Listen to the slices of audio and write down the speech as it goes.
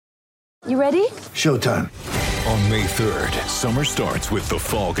You ready? Showtime. On May 3rd, summer starts with The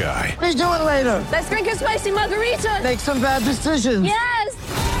Fall Guy. Let's do it later. Let's drink a spicy margarita. Make some bad decisions.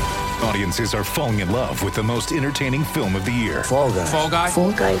 Yes. Audiences are falling in love with the most entertaining film of the year. Fall Guy. Fall Guy?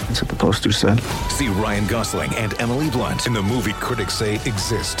 Fall guy. That's what the poster said. See Ryan Gosling and Emily Blunt in the movie critics say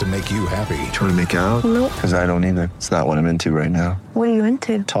exists to make you happy. Trying to make it out? Nope. Because I don't either. It's not what I'm into right now. What are you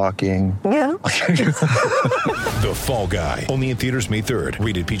into? Talking. Yeah. The Fall Guy. Only in theaters May 3rd.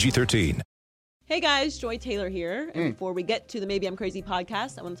 Rated PG-13. Hey guys, Joy Taylor here. And before we get to the Maybe I'm Crazy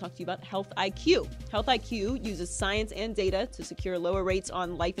podcast, I want to talk to you about Health IQ. Health IQ uses science and data to secure lower rates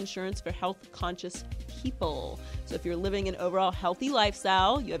on life insurance for health-conscious people. So if you're living an overall healthy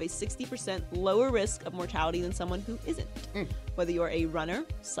lifestyle, you have a 60% lower risk of mortality than someone who isn't. Whether you're a runner,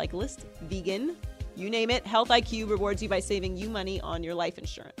 cyclist, vegan, you name it, Health IQ rewards you by saving you money on your life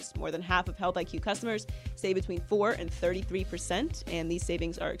insurance. More than half of Health IQ customers save between 4 and 33%, and these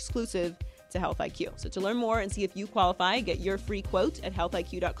savings are exclusive to Health IQ. So to learn more and see if you qualify, get your free quote at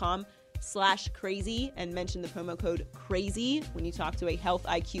healthiq.com/crazy and mention the promo code CRAZY when you talk to a Health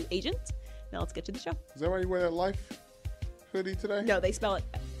IQ agent. Now let's get to the show. Is that why you wear that Life hoodie today? No, they spell it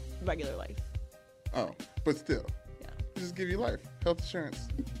regular life. Oh, but still. Yeah. Just give you life. Health insurance.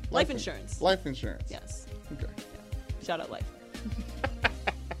 Life insurance. Life insurance. Yes. Okay. Shout out life.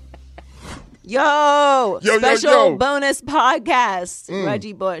 Yo, special yo. bonus podcast.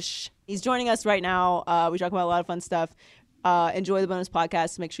 Reggie Bush. He's joining us right now. We talk about a lot of fun stuff. Enjoy the bonus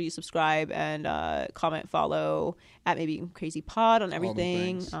podcast. Make sure you subscribe and comment, follow at Maybe Crazy Pod on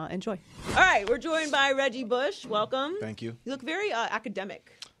everything. Enjoy. All right, we're joined by Reggie Bush. Welcome. Thank you. You look very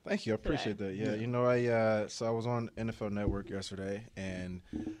academic. Thank you. I appreciate that. Yeah, you know, so I was on NFL Network yesterday, and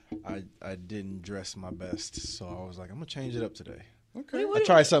I didn't dress my best, so I was like, I'm gonna change it up today. Okay. I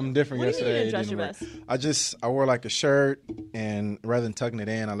tried something different what do you mean yesterday. you didn't It dress didn't your work. I wore like a shirt, and rather than tucking it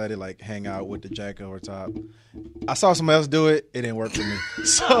in, I let it like hang out with the jacket over top. I saw somebody else do it. It didn't work for me.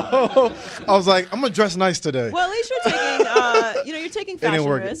 So I was like, I'm gonna dress nice today. Well, at least you're taking, you're taking fashion It didn't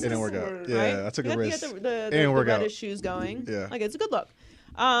work. risks. It didn't work out. Yeah, Right? I took You a got- risk. You got the It didn't work out. reddish shoes going. Yeah. Like, it's a good look.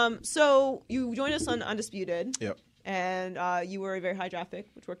 So you joined us on Undisputed. Yep. And you were a very high draft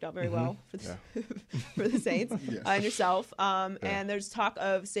pick, which worked out very well for the, Yeah. for the Saints Yes. and yourself. And there's talk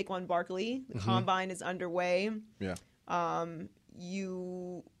of Saquon Barkley. The combine is underway. Yeah.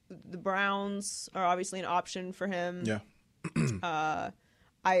 The Browns are obviously an option for him. Yeah. I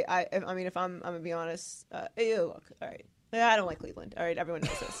mean, if I'm gonna be honest, look, all right. I don't like Cleveland. All right, everyone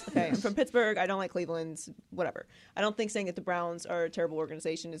knows this. Okay, I'm from Pittsburgh. I don't like Cleveland. Whatever. I don't think saying that the Browns are a terrible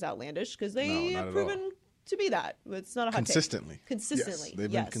organization is outlandish because they No, not have at proven to be that. It's not a hot take. Consistently. Consistently, They've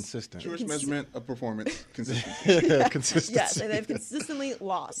been consistent. Truest measurement of performance. Consistency. Yeah, consistency. Yes, and they've consistently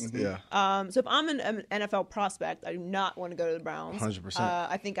lost. Yeah. So if I'm an NFL prospect, I do not want to go to the Browns. 100%.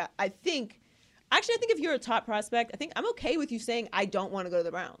 I think if you're a top prospect, I think I'm okay with you saying I don't want to go to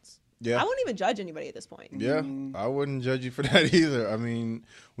the Browns. Yeah. I won't even judge anybody at this point. Yeah, I wouldn't judge you for that either. I mean,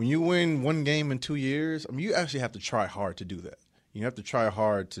 when you win one game in 2 years, I mean, you actually have to try hard to do that. You have to try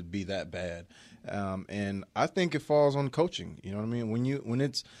hard to be that bad. And I think it falls on coaching. You know what I mean? When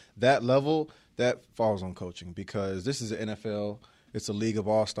it's that level, that falls on coaching because this is the NFL. It's a league of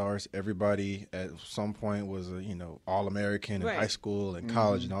all-stars. Everybody at some point was All-American in Right. high school and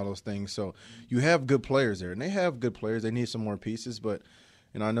college and all those things. So you have good players there, and they have good players. They need some more pieces, but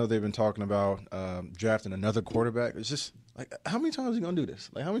I know they've been talking about drafting another quarterback. It's just like, how many times are you going to do this?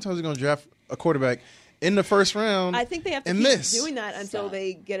 Like, how many times are you going to draft a quarterback in the first round? I think they have to and keep miss? doing that until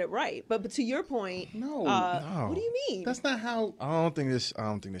they get it right. But to your point, No. what do you mean? That's not how. I don't think they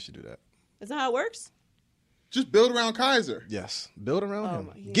should do that. That's not how it works. Just build around Kaiser. Yes, build around Oh him.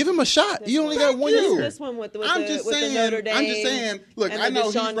 my- Give him a shot. You only got 1 year. This one with the I'm just with saying. the Notre Dame. I'm just saying. Look, and I the know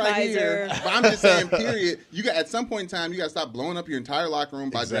he's Deshaun right Kaiser. here, but I'm just saying. Period. You got at some point in time, you got to stop blowing up your entire locker room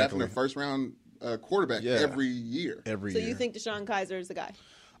by drafting Exactly. a first round quarterback Yeah. every year. Every So year. you think Deshaun Kaiser is the guy?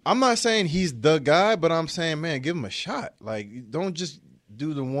 I'm not saying he's the guy, but I'm saying, man, give him a shot. Like, don't just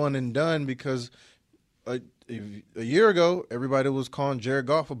do the one and done because a year ago, everybody was calling Jared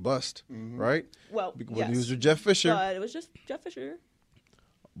Goff a bust, right? Well, When yes. he was with Jeff Fisher. But it was just Jeff Fisher.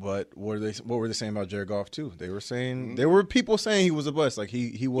 But what were they saying about Jared Goff too? They were saying there were people saying he was a bust, like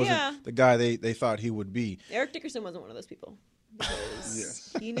he wasn't Yeah. the guy they thought he would be. Eric Dickerson wasn't one of those people because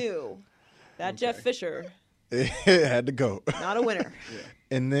Yes. he knew that Jeff Fisher, It had to go. not a winner.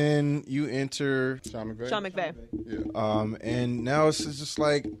 And then you enter, Sean McVay. Sean McVay. Yeah. and now it's just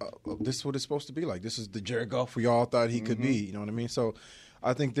like this is what it's supposed to be like. This is the Jared Goff we all thought he could be. You know what I mean? So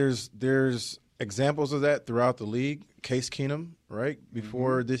I think there's examples of that throughout the league. Case Keenum, right?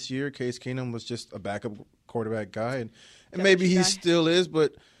 Before this year, Case Keenum was just a backup quarterback guy, and maybe he guy. still is,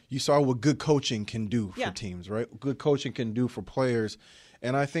 but you saw what good coaching can do for Yeah. teams, right? Good coaching can do for players.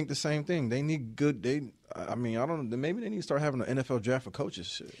 And I think the same thing. They need good. I don't know. Maybe they need to start having an NFL draft for coaches.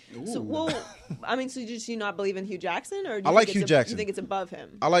 Shit. So, so do you not believe in Hugh Jackson, or do I you like think Hugh it's Jackson. You think it's above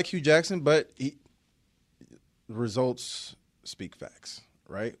him? I like Hugh Jackson, but results speak facts,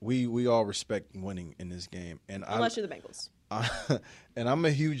 right? We all respect winning in this game, and Unless you're the Bengals. And I'm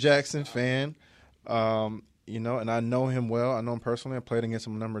a Hugh Jackson fan, and I know him well. I know him personally. I played against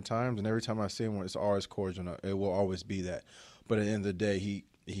him a number of times, and every time I see him, it's always cordial. It will always be that. But at the end of the day,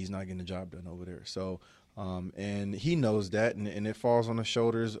 he's not getting the job done over there. So, and he knows that, and it falls on the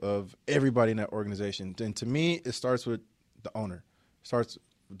shoulders of everybody in that organization. And to me, it starts with the owner. It starts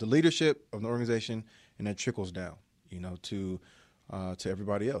with the leadership of the organization, and that trickles down, to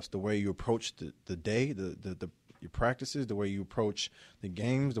everybody else. The way you approach the day, your practices, the way you approach the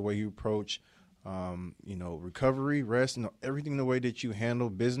games, the way you approach, recovery, rest, and everything. The way that you handle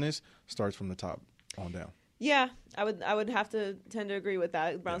business starts from the top on down. Yeah, I would have to tend to agree with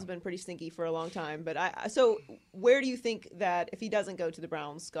that. The Browns have been pretty stinky for a long time, but so where do you think that if he doesn't go to the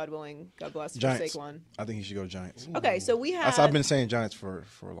Browns, God willing, God bless, Giants. Saquon? I think he should go Giants. Okay, so I've been saying Giants for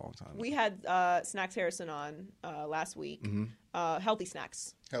a long time. We had Snacks Harrison on last week. Healthy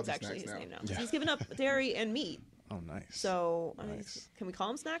Snacks. Healthy is actually Snacks his now. name now. Yeah. He's given up dairy and meat. Oh, nice. So Nice. can we call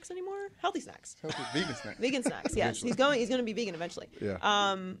him Snacks anymore? Healthy Snacks. Healthy vegan snack. Vegan Snacks. Yes, he's going to be vegan eventually.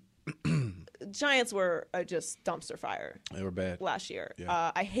 Yeah. Giants were just dumpster fire They were bad. last year.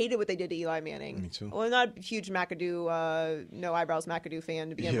 Yeah. I hated what they did to Eli Manning. Me too. Well, I'm not a huge McAdoo, no eyebrows McAdoo fan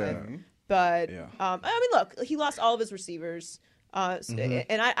to begin Yeah. with. But, Yeah. look, he lost all of his receivers.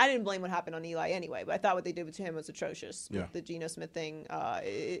 And I didn't blame what happened on Eli anyway, but I thought what they did to him was atrocious. Yeah. With the Geno Smith thing.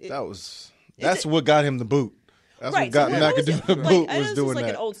 That's what got him the boot. That's what got McAdoo the boot I know was this doing is like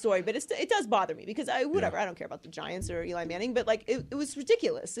that. an old story, but it does bother me because I don't care about the Giants or Eli Manning, but like it was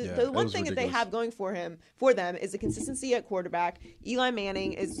ridiculous. Yeah, The it one was thing that they ridiculous. have going for them is the consistency at quarterback. Eli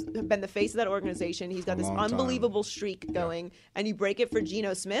Manning has been the face of that organization. He's got this long time. unbelievable streak going, and you break it for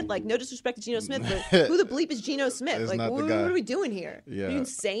Geno Smith. Like, no disrespect to Geno Smith, but who the bleep is Geno Smith? It's Like, not the what guy. are we doing here? Yeah. Are you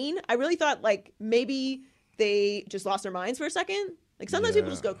insane? I really thought like maybe they just lost their minds for a second. Like sometimes people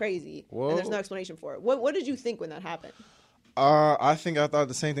Yeah. just go crazy, Well- and there's no explanation for it. What did you think when that happened? I think I thought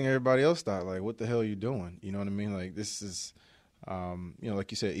the same thing everybody else thought. Like, what the hell are you doing? You know what I mean? Like, this is,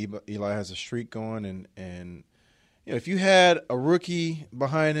 like you said, Eli has a streak going, and if you had a rookie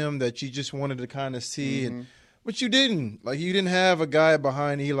behind him that you just wanted to kind of see, but you didn't. Like, you didn't have a guy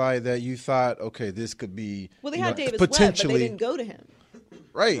behind Eli that you thought, okay, this could be. Well, they had Davis potentially Webb, but they didn't go to him.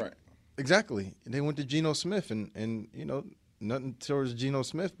 right. Exactly. And they went to Geno Smith, and nothing towards Geno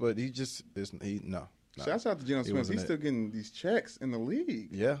Smith, but he just no. Shouts out to Geno Smith. wasn't He's it. still getting these checks in the league.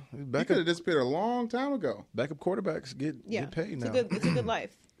 Yeah, He backup could have disappeared a long time ago. quarterbacks get paid it's now. it's a good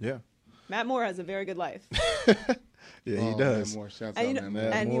life. Yeah, Matt Moore has a very good life. yeah, Oh, he does. Matt Moore. Shouts And, out, you know- Matt Moore.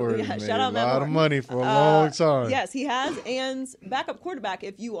 Matt and Moore you, has shout made out a Matt lot Moore. of money for a long time. Yes, he has. And backup quarterback,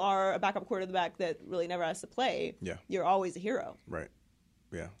 if you are a backup quarterback that really never has to play, Yeah. you're always a hero Right.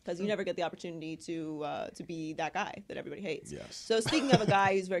 Yeah. because you never get the opportunity to be that guy that everybody hates. Yes. So speaking of a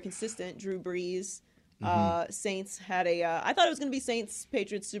guy who's very consistent, Drew Brees. Saints had I thought it was going to be Saints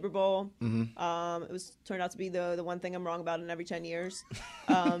Patriots Super Bowl. It turned out to be the one thing I'm wrong about in every 10 years.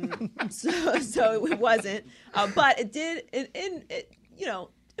 So it wasn't. But it did. In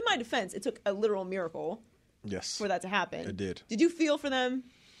my defense, it took a literal miracle Yes. for that to happen. It did. Did you feel for them?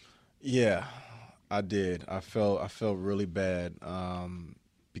 Yeah, I did. I felt really bad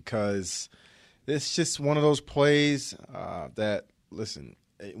because it's just one of those plays that, listen,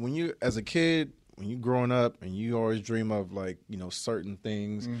 when you as a kid, when you growing up and you always dream of certain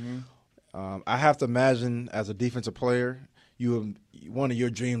things, I have to imagine as a defensive player, one of your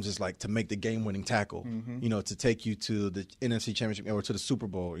dreams is like to make the game-winning tackle, to take you to the NFC Championship or to the Super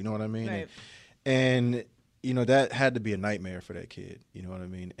Bowl. You know what I mean? Right. And that had to be a nightmare for that kid. You know what I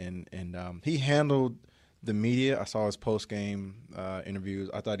mean? And he handled the media. I saw his post-game interviews.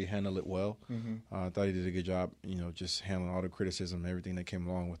 I thought he handled it well. I thought he did a good job, just handling all the criticism, everything that came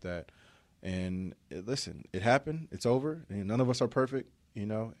along with that. And listen, it happened. It's over. And none of us are perfect,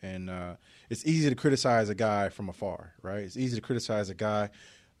 and it's easy to criticize a guy from afar, right? It's easy to criticize a guy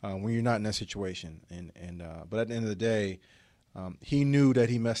when you're not in that situation. But at the end of the day, he knew that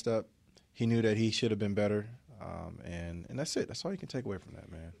he messed up. He knew that he should have been better. And that's it. That's all you can take away from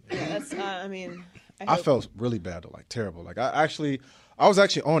that, man. Yeah, that's. I felt really bad, though, terrible. I was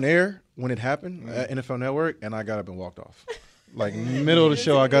actually on air when it happened at NFL Network, and I got up and walked off. Like middle of the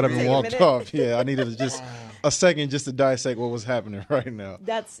show, I got up and Take a walked minute. off. Yeah, I needed to just a second just to dissect what was happening right now.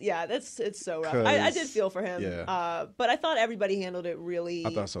 It's so rough. I did feel for him. Yeah. But I thought everybody handled it really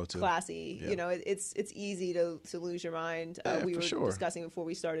I thought so, too. classy. Yeah. You know, it's easy to lose your mind. We for were sure. discussing before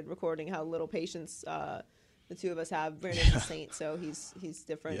we started recording how little patience the two of us have. Brandon's a saint, so he's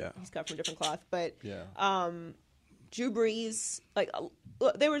different. Yeah. He's cut from different cloth. But Yeah. Drew Brees,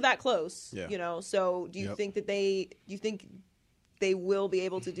 they were that close. Yeah. You know, so do you Yep. think that they will be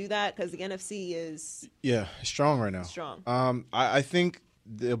able to do that? Because the NFC is Yeah, strong right now. strong. I think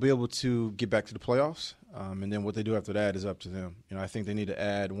they'll be able to get back to the playoffs, and then what they do after that is up to them. You know, I think they need to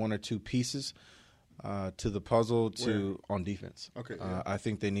add one or two pieces to the puzzle on defense. Okay, yeah. I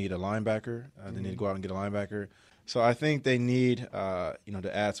think they need a linebacker. They need to go out and get a linebacker. So I think they need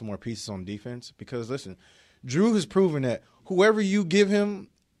to add some more pieces on defense because listen, Drew has proven that whoever you give him,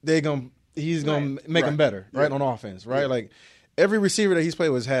 he's gonna make them better, right, on offense, right? Yeah. Like every receiver that he's played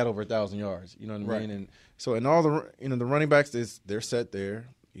with has had over 1,000 yards. You know what I Right. mean? And so in all the the running backs, they're set there.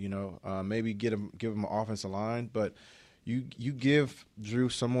 You know, maybe give him an offensive line, but you give Drew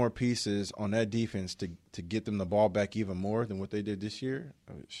some more pieces on that defense to get them the ball back even more than what they did this year.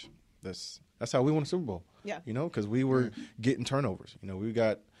 That's how we won the Super Bowl. Yeah. You know, because we were getting turnovers. You know, we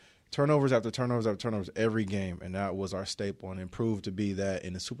got turnovers after turnovers after turnovers every game, and that was our staple, and it proved to be that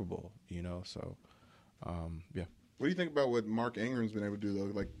in the Super Bowl. You know, so yeah. What do you think about what Mark Ingram's been able to do though?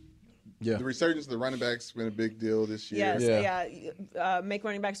 Like Yeah. the resurgence of the running backs been a big deal this year. Yes, make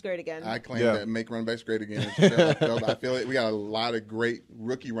running backs great again. I claim Yeah. that make running backs great again. I feel like we got a lot of great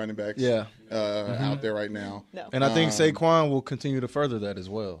rookie running backs out there right now. No. And I think Saquon will continue to further that as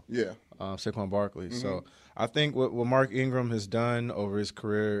well. Yeah. Saquon Barkley. So I think what Mark Ingram has done over his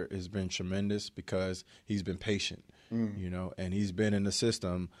career has been tremendous because he's been patient, you know, and he's been in the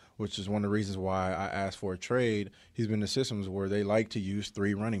system, which is one of the reasons why I asked for a trade. He's been in systems where they like to use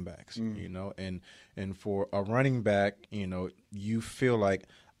 3 running backs, you know, and for a running back, you know, you feel like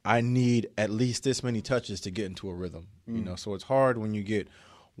I need at least this many touches to get into a rhythm, you know, so it's hard when you get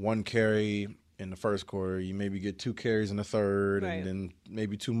one carry in the first quarter, you maybe get 2 carries in the third, Right. and then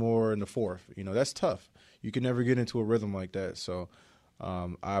maybe 2 more in the fourth. You know, that's tough. You can never get into a rhythm like that. So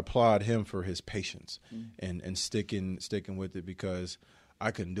I applaud him for his patience and sticking with it because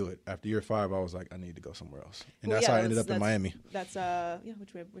I couldn't do it. After year 5, I was like, I need to go somewhere else. And that's how I ended up in Miami. That's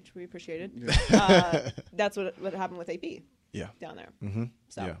which we appreciated. That's what happened with AP. Yeah. Down there. Mm-hmm.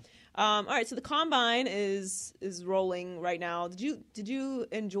 So, Yeah. all right. So the combine is rolling right now. Did you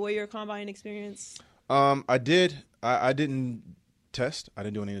enjoy your combine experience? I did. I didn't test. I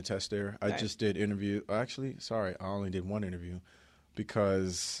didn't do any of the tests there. I Okay. just did interview. Actually, sorry, I only did one interview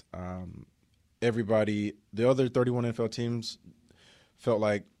because everybody, the other 31 NFL teams, felt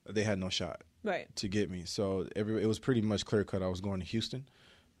like they had no shot Right. to get me. So it was pretty much clear cut. I was going to Houston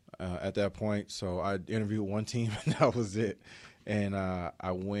at that point. So I interviewed one team, and that was it. And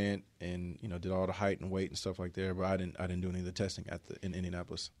I went and did all the height and weight and stuff like that. But I didn't do any of the testing in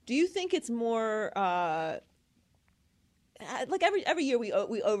Indianapolis. Do you think it's more like every year we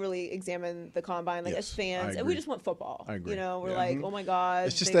overly examine the combine like Yes, as fans, I and we agree. just want football. I agree. We're Yeah. like, oh my god,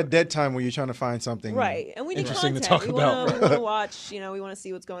 It's just they- that dead time where you're trying to find something right, and we need interesting content. to talk we about. We want to watch. We want to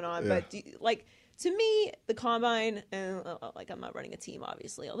see what's going on. Yeah. But to me, the combine, and I'm not running a team,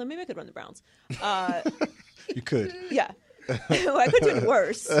 obviously. Although maybe I could run the Browns. You could. Yeah. Well, I could do it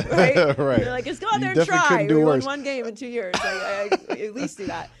worse, right? Right. You're like, just go out You there and definitely try. couldn't do We won worse. one game in 2 years. I at least do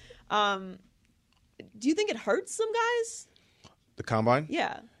that. Do you think it hurts some guys? The combine?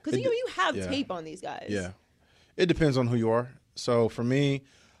 Yeah, because It- you have yeah. tape on these guys. Yeah. It depends on who you are. So for me,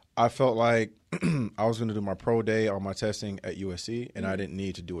 I felt like I was going to do my pro day, all my testing at USC, and I didn't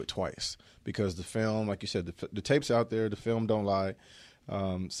need to do it twice because the film, like you said, the tape's out there. The film don't lie.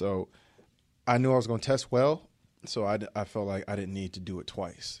 So I knew I was going to test well, so I felt like I didn't need to do it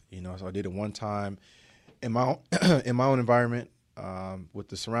twice. So I did it one time in my own environment with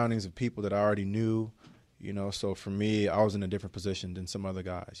the surroundings of people that I already knew. So for me, I was in a different position than some other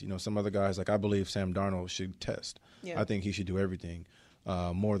guys. Some other guys, like I believe Sam Darnold should test. Yeah. I think he should do everything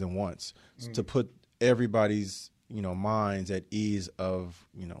more than once to put everybody's, minds at ease of,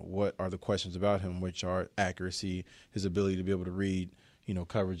 what are the questions about him, which are accuracy, his ability to be able to read,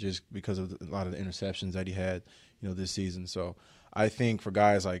 coverages because of a lot of the interceptions that he had, this season. So I think for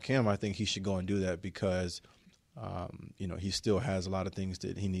guys like him, I think he should go and do that because he still has a lot of things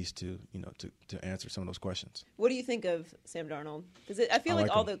that he needs to, to answer some of those questions. What do you think of Sam Darnold? Because I feel I like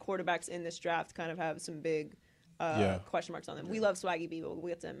like all him. the quarterbacks in this draft kind of have some big Yeah. question marks on them. We love Swaggy B, but we'll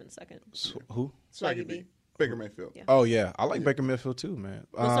get to him in a second. Who? Swaggy B. Baker Mayfield. Yeah. Oh, yeah. I like Baker Mayfield too, man.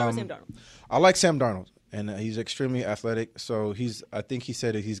 We'll start with Sam Darnold. I like Sam Darnold. And he's extremely athletic. So I think he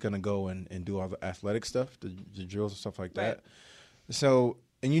said that he's going to go and do all the athletic stuff, the drills and stuff like that. So,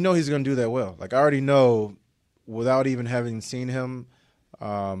 and he's going to do that well. Like, I already know, without even having seen him,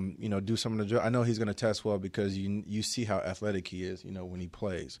 do some of the drills, I know he's going to test well because you see how athletic he is, when he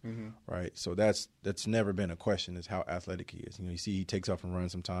plays, right? So that's never been a question, is how athletic he is. You see he takes off and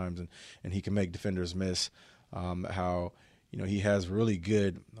runs sometimes, and he can make defenders miss. How he has really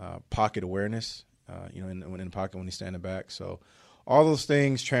good pocket awareness. In the pocket when he's standing back. So all those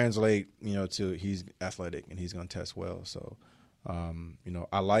things translate, to he's athletic and he's going to test well. So,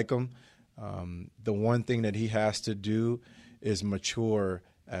 I like him. The one thing that he has to do is mature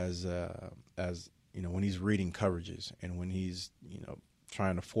as when he's reading coverages and when he's,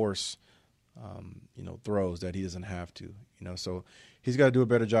 trying to force, throws that he doesn't have to, So he's got to do a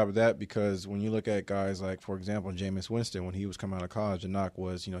better job of that, because when you look at guys like, for example, Jameis Winston, when he was coming out of college, the knock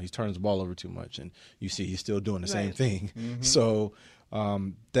was, he's turning his ball over too much, and you see he's still doing the same thing. So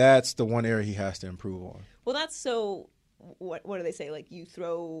that's the one area he has to improve on. Well, that's so. What do they say? Like, you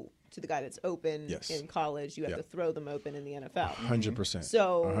throw to the guy that's open in college, you have to throw them open in the NFL. 100%.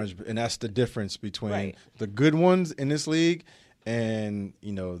 So, 100%. And that's the difference between the good ones in this league and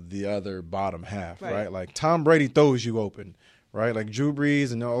the other bottom half, right? Like, Tom Brady throws you open. Right, like Drew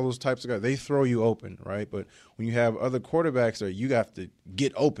Brees and all those types of guys, they throw you open, right? But when you have other quarterbacks there, you have to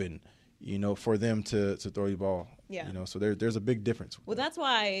get open, for them to throw you the ball. Yeah. So there's a big difference. Well, that's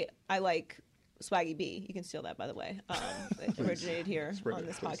why I like Swaggy B. You can steal that, by the way. It originated here on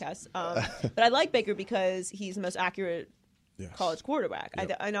this podcast. But I like Baker because he's the most accurate college quarterback.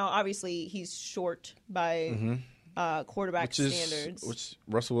 Yep. I know, obviously, he's short by quarterback standards. Which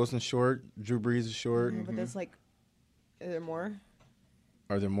Russell Wilson's short, Drew Brees is short. But there's like. Are there more?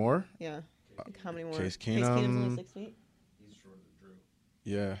 Are there more? Yeah. Like, how many more? Case Keenum. Case Keenum's only 6 feet? He's shorter than Drew.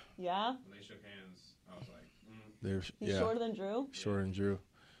 Yeah. Yeah? When they shook hands, I was like, He's shorter than Drew? Shorter than Drew.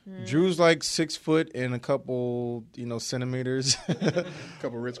 Drew's like 6 foot and a couple, centimeters. A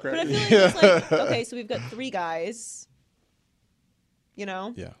couple Ritz crackers. But I feel like it's like, okay, so we've got 3 guys.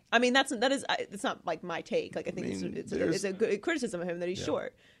 Yeah. I mean, that's not like my take. Like, I think it's a good criticism of him that he's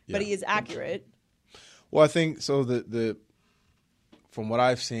short, but he is accurate. Well, I think so. The from what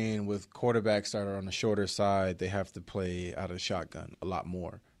I've seen with quarterbacks that are on the shorter side, they have to play out of shotgun a lot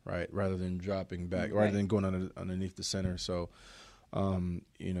more, right? Rather than dropping back, rather than going underneath the center. So,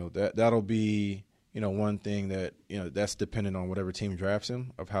 that'll be one thing that that's dependent on whatever team drafts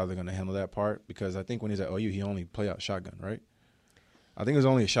him of how they're going to handle that part. Because I think when he's at OU, he only played out shotgun, right? I think it was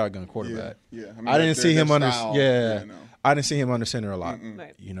only a shotgun quarterback. Yeah. I mean, I didn't see him under. No. I didn't see him under center a lot.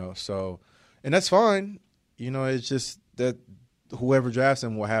 Right. So. And that's fine. It's just that whoever drafts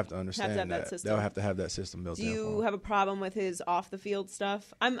him will have to understand that. They'll have to have that system built in. Do you have a problem with his off-the-field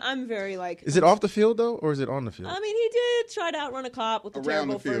stuff? I'm very like... Is it off the field, though, or is it on the field? I mean, he did try to outrun a cop with a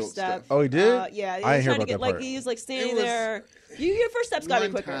terrible first step. Oh, he did? Yeah. I didn't hear about that part. Like, he's like standing there. Your first step's got to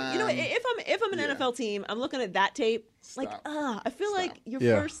be quicker. If I'm an NFL team, I'm looking at that tape. I feel like your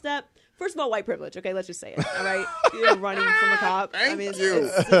first step... First of all, white privilege. Okay, let's just say it. All right, you're running from a cop.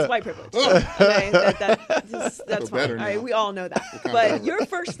 It's white privilege. Okay, that's fine. All right, we all know that. But your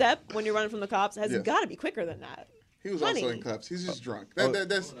first step when you're running from the cops has got to be quicker than that. He was also in cuffs. He's just drunk.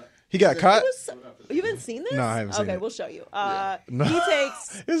 He got caught. You haven't seen this? No, I haven't seen it. Okay, we'll show you. He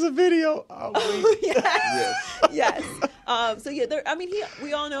takes. There's a video. Oh, yes.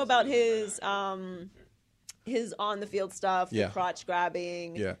 We all know about his on the field stuff, the crotch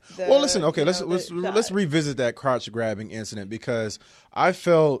grabbing. Yeah. Well, listen. Okay, let's revisit that crotch grabbing incident because I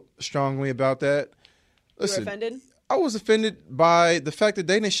felt strongly about that. Listen, you were offended? I was offended by the fact that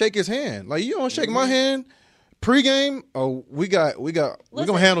they didn't shake his hand. Like, you don't shake my hand pregame. Oh, we're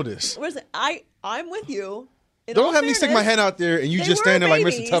gonna handle this. I'm with you. Don't have me stick my hand out there and you just stand there like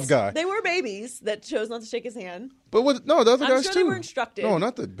Mr. Tough Guy. They were babies that chose not to shake his hand. But the other guys I'm sure too. They were instructed. No,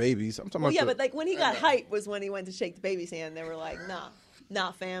 not the babies. I'm talking about. But like when he got hype was when he went to shake the baby's hand. They were like,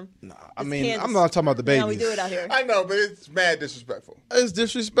 nah, fam. Nah, I mean, I'm not talking about the babies. No, we do it out here. I know, but it's mad disrespectful. It's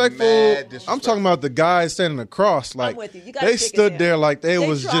disrespectful. I'm talking about the guys standing across. Like, I'm with you. They stood there like they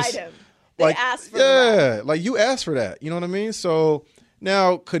was tried just. Him. They asked for him. Like you asked for that. You know what I mean? So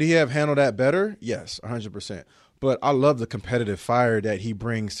now, could he have handled that better? Yes, 100%. But I love the competitive fire that he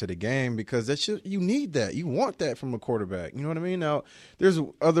brings to the game because you need that. You want that from a quarterback. You know what I mean? Now, there's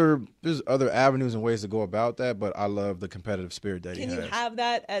other avenues and ways to go about that, but I love the competitive spirit that he has. Can you have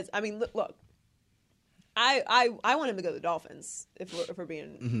that as – I mean, look, I want him to go to the Dolphins if we're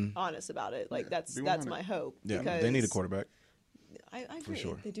being honest about it. Like, that's my hope. Yeah, they need a quarterback. I agree.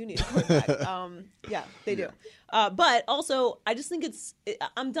 sure. They do need a quarterback. Yeah, they do. But also, I just think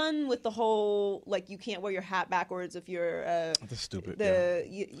I'm done with the whole, like, you can't wear your hat backwards if you're That's stupid.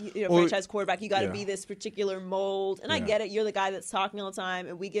 franchise quarterback. You got to yeah. be this particular mold. And I Yeah. get it. You're the guy that's talking all the time,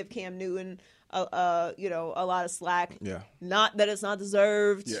 and we give Cam Newton a lot of slack. Yeah. Not that it's not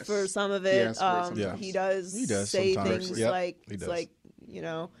deserved Yes. for some of He it. has for it Yeah. He does say sometimes. things Yep, like, he it's does. like,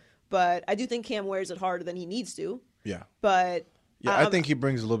 but I do think Cam wears it harder than he needs to. Yeah. But Yeah, I think he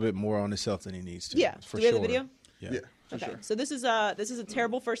brings a little bit more on himself than he needs to. Yeah. For Do we have sure. the video? Yeah. Yeah, for Okay, sure. so this is a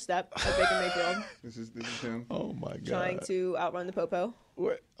terrible first step of Baker Mayfield This is him. Oh my God. trying to outrun the popo.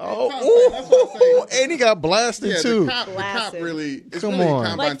 That's what I'm saying. And he got blasted Yeah, too. the cop Blasted. really. It's Come really on. a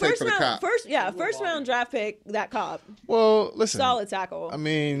combine Like take for the cop. first round draft pick. That cop, Well, listen. solid tackle. I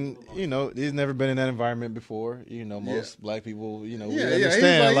mean, he's never been in that environment before. Most black people, we Yeah, yeah.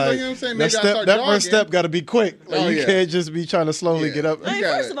 understand. He's like, you know what I'm saying? Maybe I start that first jogging. step got to be quick. Like, Oh, you yeah. can't just be trying to slowly Yeah. get up. I mean,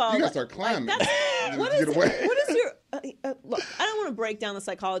 gotta- first of all, you gotta start climbing. What Get is away. what is your look? I don't want to break down the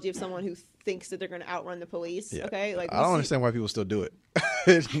psychology of someone who thinks that they're going to outrun the police. Yeah. Okay, like I don't understand why people still do it.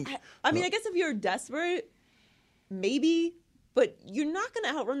 I mean, I guess if you're desperate, maybe, but you're not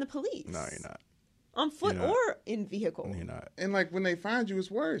going to outrun the police. No, you're not. On foot You're not. or in vehicle. You're not. And like when they find you,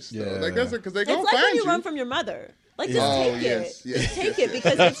 it's worse. Though. Yeah. Like that's because they gonna It's like find when you run from your mother. Like, just Oh, take yes, it. yes, Just take yes, it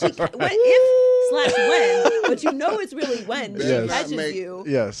because if when, but you know it's really when she Yes. catches Make- you.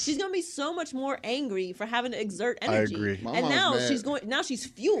 Yes. She's gonna be so much more angry for having to exert energy. agree. My And mom's now mad. now she's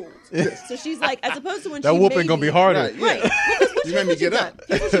fueled. So she's like, as opposed to when That she whooping maybe, gonna be harder. Right, yeah. Right. Because You made me get up.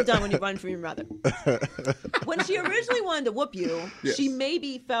 Here's what you've done when you run from your mother. When she originally wanted to whoop you, Yes. she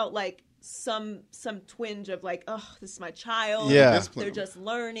maybe felt like some twinge of like, oh, this is my child. Yeah. Discipline They're them. just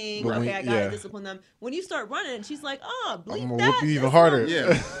learning. But Okay, I gotta yeah. discipline them. When you start running, she's like, oh, bleep I'm gonna that. whoop you even This harder. one Yeah,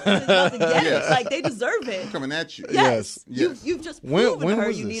 is about to get Yes. it. Like, they deserve it. coming at you. Yes. Yes. You've just When proven her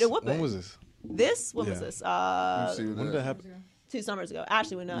was you this? need a whooping. When was this? When was Yeah. this? Let's see what When did that happen? 2 summers ago.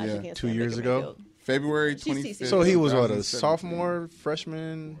 Ashley would know. Yeah. Ashley can't 2 stand years Baker ago? Mayfield. February She's 25th. TC. So he was what, a 2017. sophomore,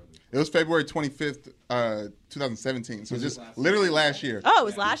 freshman? It was February 25th, 2017. So just literally last year. Oh, it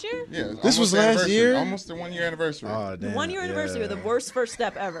was last year? Yeah, This was almost the last anniversary. year? Almost the 1 year anniversary. Oh, The damn. 1 year anniversary of the worst first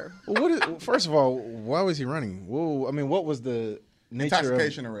step ever. Well, first of all, why was he running? Whoa, I mean, what was the nature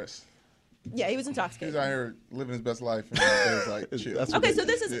Intoxication arrest. Yeah, he was He was intoxicated. out here living his best life. And they was like, chill. That's Okay, what so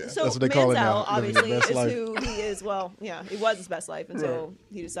this Yeah. is so That's what they call it now, Manziel living his obviously best is life. who he is. Well, yeah, it was his best life until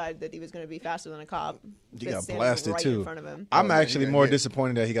he decided that he was going to be faster than a cop. He that's got standing blasted right too. in front of him. I'm Oh, yeah, actually he got more hit.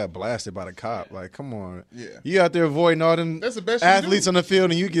 disappointed that he got blasted by the cop. Like, come on. Yeah. You out there avoiding all them That's the best you can athletes do. on the field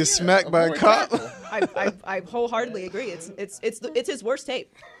and you get smacked by a avoid cop. tackle. I wholeheartedly agree. It's his worst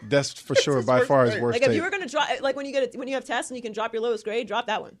tape. That's for sure his by worst far his tape. worst Like, if tape. you were going to drop, like when you have tests and you can drop your lowest grade, drop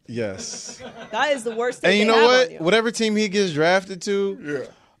that one. Yes. That is the worst. Tape And you they know have what? on you. Whatever team he gets drafted to,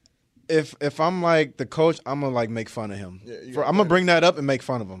 Yeah. if I'm like the coach, I'm gonna like make fun of him. Yeah, you I'm gotta gonna bring that up and make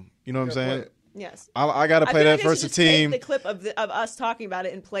fun of him. You know what I'm gotta play saying? it. Yes. I got to play I feel that like they versus should the just take team. the clip of us talking about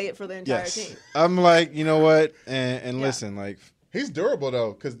it and play it for the entire Yes. team. I'm like, you know what? And Yeah. listen, like He's durable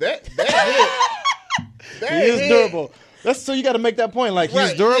though, because that hit. he is durable. That's so you got to make that point. Like he's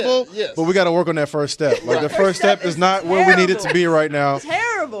Right, durable, yeah, yes. but we got to work on that first step. Like the First first step step is is not where we need it to be right now.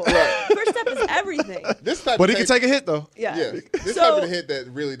 Terrible. First step is everything. This type But of he can tape- take a hit though. Yeah. Yeah, this So- type of hit that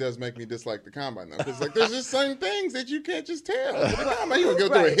really does make me dislike the combine though, because like there's just certain things that you can't just tell. With the combine, you gonna go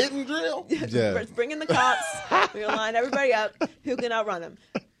through a Right. hitting drill. Yeah. Let's bring in the cops. We're gonna line everybody up. Who can outrun him?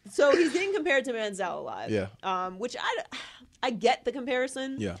 So he's getting compared to Manziel a lot. Yeah. Which I get the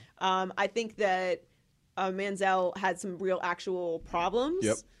comparison. Yeah. I think that Manziel had some real actual problems.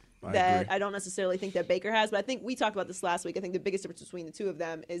 Yep. I That agree. I don't necessarily think that Baker has, but I think we talked about this last week. I think the biggest difference between the two of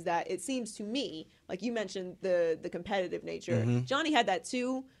them is that it seems to me, like you mentioned, the competitive nature. Johnny had that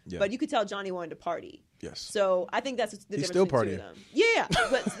too, Mm-hmm. Yeah. but you could tell Johnny wanted to party. Yes. So I think that's the difference still between the two partying. of them. Yeah,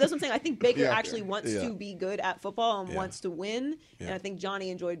 but that's what I'm saying. I think Baker Yeah. actually wants Yeah. to be good at football and Yeah. wants to win, and Yeah. I think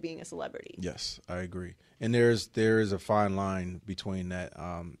Johnny enjoyed being a celebrity. Yes, I agree. And there is a fine line between that.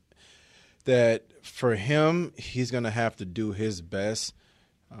 That for him, he's going to have to do his best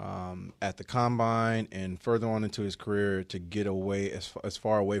at the combine and further on into his career to get away as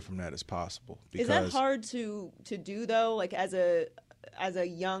far away from that as possible. Is that hard to do though? Like as a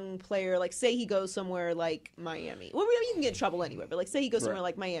young player, like say he goes somewhere like Miami. Well, you can get in trouble anywhere, but like say he goes somewhere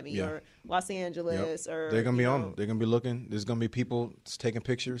like Miami Yeah. or Los Angeles or They're going to be you on know, him. They're going to be looking. There's going to be people taking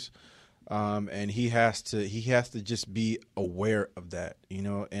pictures. And he has to just be aware of that, you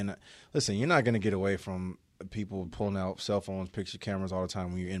know. And listen, you're not going to get away from people pulling out cell phones, picture cameras all the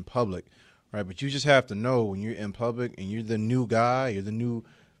time when you're in public, right? But you just have to know when you're in public and you're the new guy, you're the new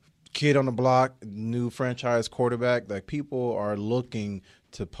kid on the block, new franchise quarterback. Like, people are looking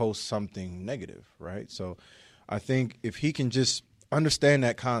to post something negative, right? So I think if he can just understand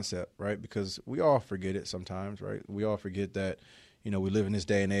that concept, right? Because we all forget it sometimes, right? We all forget that, we live in this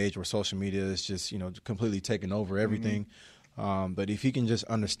day and age where social media is just, completely taking over everything. But if he can just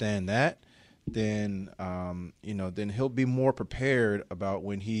understand that, then, then he'll be more prepared about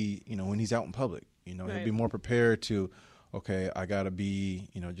when he's out in public. He'll be more prepared to, okay, I got to be,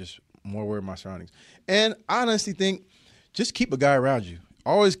 just more aware of my surroundings. And I honestly think just keep a guy around you.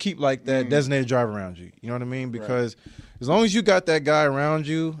 Always keep like that designated driver around you. You know what I mean? Because as long as you got that guy around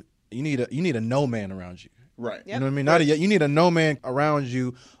you, you need a no man around you. Right. You know what I mean? You need a no man around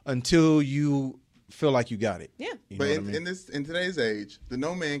you until you feel like you got it. Yeah. But in today's age, the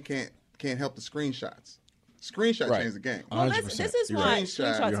no man can't help the screenshots. Screenshot change the game. Well, this is why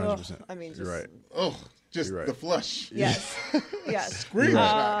screenshots. I mean, just, you're right. Oh, just the flush. Yes. Yes.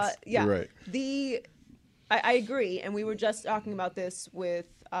 Screenshots. Yeah. You're right. I agree, and we were just talking about this with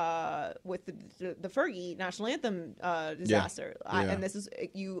the Fergie national anthem disaster, and this is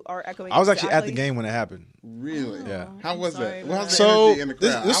you are echoing. I was actually at the game when it happened. Really? Yeah. How was that? What was the energy in the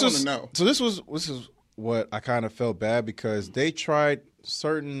crowd? This I want to know. So this is what I kind of felt bad because they tried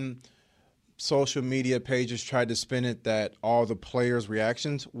certain social media pages tried to spin it that all the players'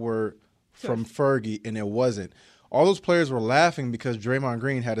 reactions were from Fergie, and it wasn't. All those players were laughing because Draymond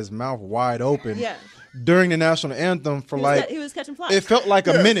Green had his mouth wide open during the national anthem for he was catching flies. It felt like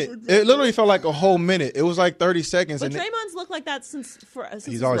a minute. It literally felt like a whole minute. It was like 30 seconds. But Draymond's looked like that since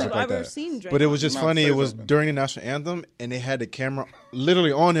he's always looked like I've ever that. seen Draymond. But it was just funny. It was during the national anthem, and they had the camera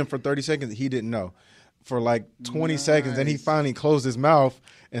literally on him for 30 seconds. He didn't know. For like 20 seconds, and he finally closed his mouth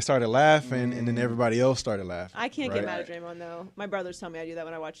and started laughing, and then everybody else started laughing. I can't get mad at Draymond, though. My brothers tell me I do that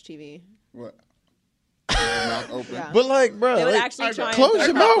when I watch TV. What? Mouth open. Yeah. But like, bro, they would actually try close and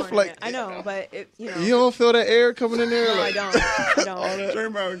your mouth. Like, I know, but you don't feel that air coming in there. No, like, I don't.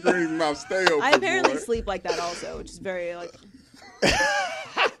 Draymond Green's mouth stay open. I apparently sleep like that also, which is very like.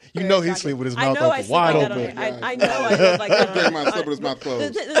 He sleep with his mouth open, wide open. I know I live like that. Draymond sleep with his mouth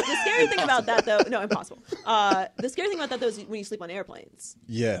closed. The scary thing about that, though, no, impossible. The scary thing about that, though, is when you sleep on airplanes.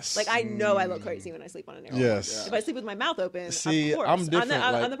 Yes. Like, I know I look crazy when I sleep on an airplane. Yes. If I sleep with my mouth open, see, of course. I'm different.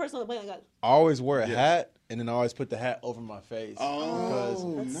 I'm the person on the plane. I always wear a hat, and then I always put the hat over my face.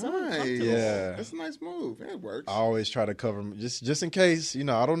 Oh, that's so nice. Yeah. That's a nice move. It works. I always try to cover them, just in case.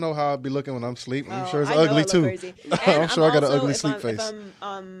 I don't know how I'll be looking when I'm asleep. I'm sure it's I know ugly, I look too. Crazy. I'm sure I got an ugly if sleep face.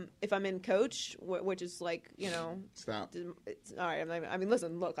 If I'm in coach, which is like, Stop. All right. I mean,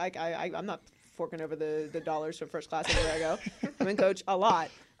 listen, look, I'm not forking over the dollars for first class everywhere I go. I'm in coach a lot.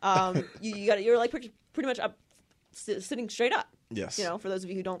 You're like pretty much up, sitting straight up. Yes. For those of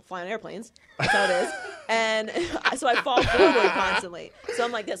you who don't fly on airplanes, that's how it is. And so I fall forward constantly. So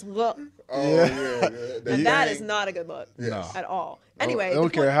I'm like this, look. Oh, yeah. And that is not a good look at all. Anyway. I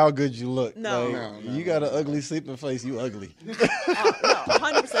don't care how good you look. No. You got an ugly sleeping face, you ugly. No,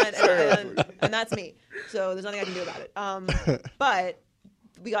 100%. And that's me. So there's nothing I can do about it. But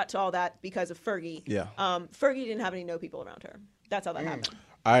we got to all that because of Fergie. Yeah. Fergie didn't have any no people around her. That's how that happened.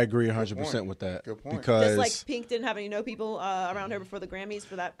 I agree 100% with that. Good point. Because just like Pink didn't have any no people around her before the Grammys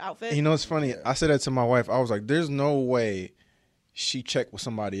for that outfit. It's funny. I said that to my wife. I was like, there's no way she checked with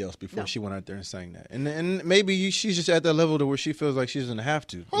somebody else before she went out there and sang that. And maybe she's just at that level to where she feels like she doesn't have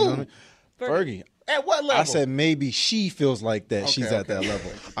to. You know what I mean? Fergie. At what level? I said maybe she feels like that she's at that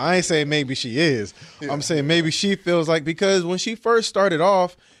level. I ain't saying maybe she is. Yeah. I'm saying maybe she feels like, because when she first started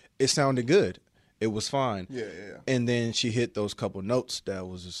off, it sounded good. It was fine. Yeah. And then she hit those couple notes that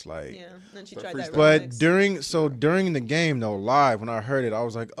was just like. Yeah. And then she tried that. But during the game though, live, when I heard it, I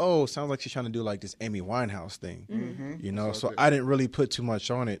was like, oh, sounds like she's trying to do like this Amy Winehouse thing. Mm-hmm. So I didn't really put too much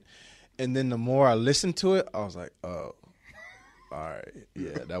on it. And then the more I listened to it, I was like, oh, all right,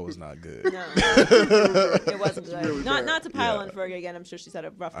 yeah, that was not good. No, it wasn't good. Really not to pile on Fergie again. I'm sure she's had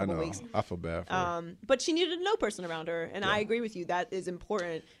a rough couple weeks. I feel bad for her. But she needed a no person around her, and I agree with you. That is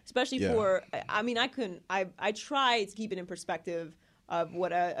important, especially for. I mean, I tried to keep it in perspective of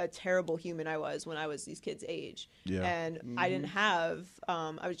what a terrible human I was when I was these kids' age. Yeah. And I didn't have.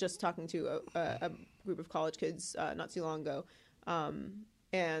 I was just talking to a group of college kids not too long ago.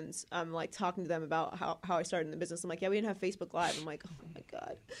 And I'm like talking to them about how I started in the business. I'm like, yeah, we didn't have Facebook Live. I'm like, oh my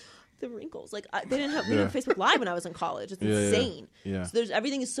God, the wrinkles. Like we didn't have Facebook Live when I was in college. It's insane. Yeah. So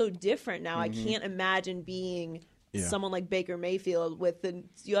everything is so different now. Mm-hmm. I can't imagine being someone like Baker Mayfield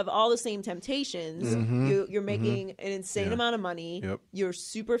you have all the same temptations. Mm-hmm. You're making an insane amount of money. Yep. You're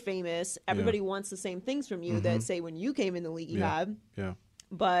super famous. Everybody wants the same things from you that say when you came in the league you had. Yeah.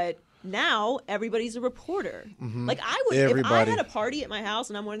 But Now everybody's a reporter. Like I would, Everybody. if I had a party at my house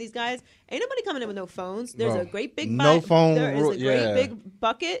and I'm one of these guys, ain't nobody coming in with no phones. There's Bro, a great big no phone There is rule- a great yeah. big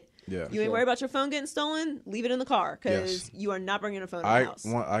bucket. Yeah. You ain't worried about your phone getting stolen. Leave it in the car because you are not bringing a phone in the house.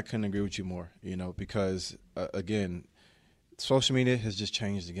 I couldn't agree with you more, because, again, social media has just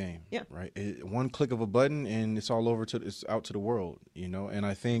changed the game. Yeah. Right? One click of a button and it's all over it's out to the world, and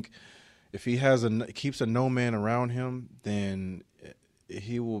I think if he keeps a no man around him, then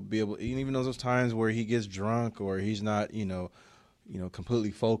he will be able, even those times where he gets drunk or he's not,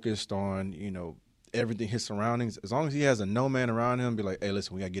 completely focused on, everything, his surroundings, as long as he has a no man around him, be like, hey,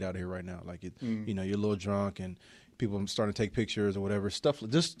 listen, we got to get out of here right now. Like, you're a little drunk and people starting to take pictures or whatever. Stuff,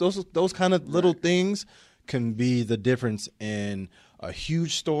 just those kind of little things can be the difference in a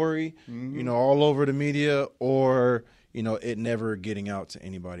huge story, all over the media or, it never getting out to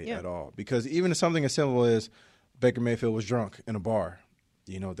anybody at all. Because even something as simple as Baker Mayfield was drunk in a bar,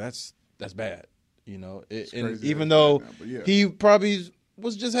 that's bad. And even though he probably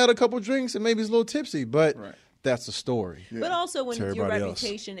was just had a couple drinks and maybe he's a little tipsy, but that's a story. Yeah. But also when your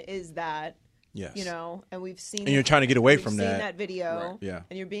reputation is that, and we've seen, and you're trying to get away from seen that. that video,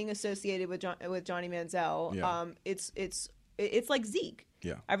 and you're being associated with Johnny Manziel. Yeah. It's like Zeke.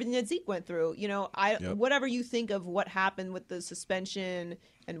 Yeah. Everything that Zeke went through, whatever you think of what happened with the suspension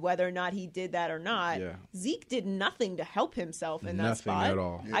and whether or not he did that or not, Zeke did nothing to help himself in that spot. Nothing at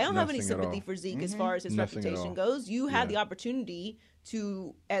all. I don't have any sympathy for Zeke as far as his reputation goes. You had the opportunity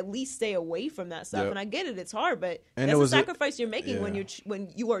to at least stay away from that stuff, and I get it; it's hard, but that's a sacrifice you're making when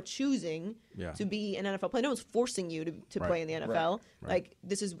you are choosing to be an NFL player. No one's forcing you to play in the NFL. Like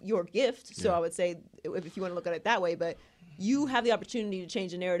this is your gift. So I would say, if you want to look at it that way, but you have the opportunity to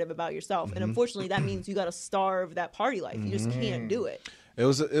change the narrative about yourself, and unfortunately, that means you got to starve that party life. You just can't do it. It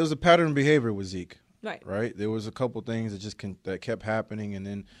was a pattern of behavior with Zeke. Right. There was a couple things that kept happening,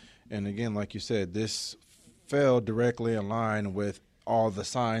 and again, like you said, this fell directly in line with all the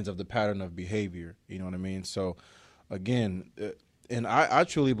signs of the pattern of behavior. You know what I mean? So, again, and I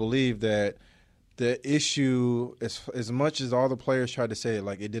truly believe that the issue, as much as all the players tried to say it,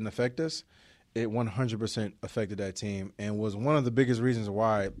 like it didn't affect us, it 100% affected that team and was one of the biggest reasons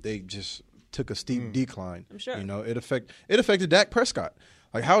why they just took a steep decline. I'm sure. It affected Dak Prescott.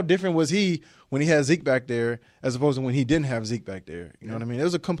 Like, how different was he when he had Zeke back there as opposed to when he didn't have Zeke back there? You know what I mean? It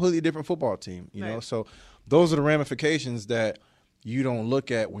was a completely different football team, you know? So those are the ramifications that you don't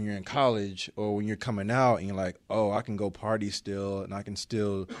look at when you're in college or when you're coming out and you're like, oh, I can go party still and I can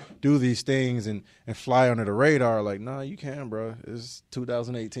still do these things and fly under the radar. Like, nah, you can, bro. It's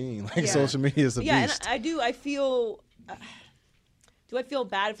 2018. Like, social media is a beast. And I feel do I feel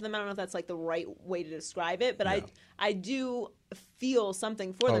bad for them? I don't know if that's like the right way to describe it, but I do feel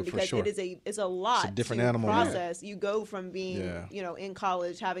something for them because it's a lot. It's a different to animal process. You go from being in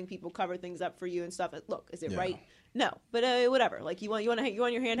college, having people cover things up for you and stuff. Look, is it right? No, but whatever. Like you want your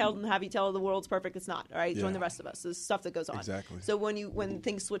handheld and have you tell the world's perfect. It's not. All right, join the rest of us. There's stuff that goes on. Exactly. So when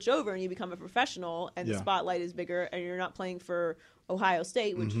things switch over and you become a professional and the spotlight is bigger and you're not playing for Ohio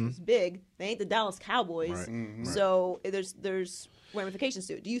State, which is big, they ain't the Dallas Cowboys. Right. So there's ramifications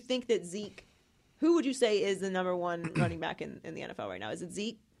to it. Do you think that Zeke? Who would you say is the number one running back in the NFL right now? Is it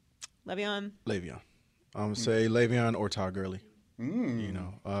Zeke, Le'Veon? I'm gonna say Le'Veon or Todd Gurley.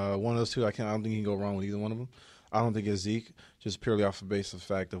 One of those two. I don't think you can go wrong with either one of them. I don't think it's Zeke, just purely off the basis of the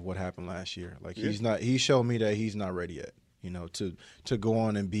fact of what happened last year. Like he's not. He showed me that he's not ready yet. To go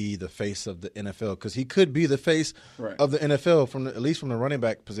on and be the face of the NFL, because he could be the face of the NFL at least from the running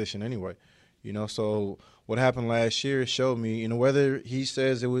back position anyway. So what happened last year showed me, whether he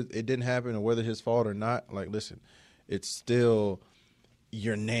says it didn't happen or whether his fault or not. Like, listen, it's still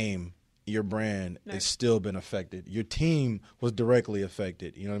your name, your brand has still been affected. Your team was directly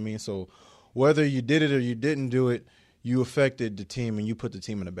affected. You know what I mean? So whether you did it or you didn't do it, you affected the team and you put the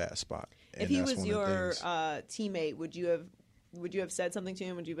team in a bad spot. If he was your teammate, would you have said something to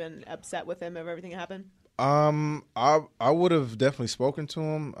him? Would you have been upset with him if everything happened? I would have definitely spoken to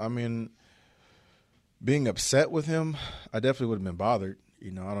him. I mean, being upset with him, I definitely would have been bothered. I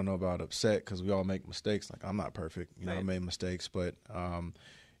don't know about upset because we all make mistakes. Like, I'm not perfect. I made mistakes, but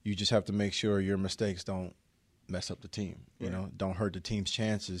you just have to make sure your mistakes don't mess up the team. Don't hurt the team's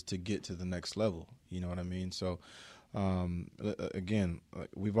chances to get to the next level. You know what I mean? So, again,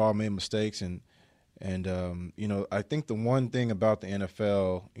 we've all made mistakes, and I think the one thing about the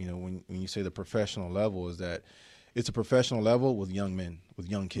NFL, when you say the professional level, is that it's a professional level with young men, with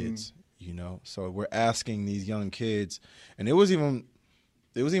young kids. So we're asking these young kids, and it was even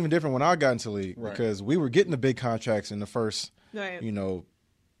different when I got into the league because we were getting the big contracts in the first,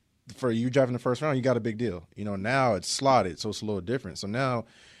 for you driving the first round, you got a big deal. Now it's slotted, so it's a little different. So now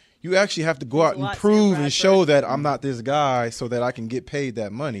you actually have to go out and prove and show that I'm not this guy so that I can get paid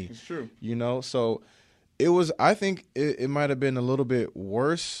that money. It's true. You know, so it was. I think it might have been a little bit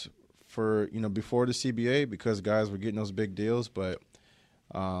worse for before the CBA because guys were getting those big deals, but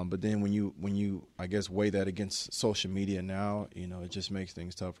then when you I guess weigh that against social media now, it just makes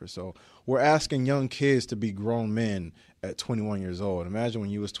things tougher. So we're asking young kids to be grown men at 21 years old. Imagine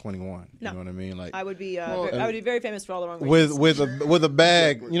when you was 21. No. You know what I mean? Like I would be very famous for all the wrong reasons. with a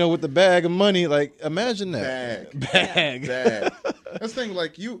bag, with the bag of money. Like imagine that bag. That's the thing.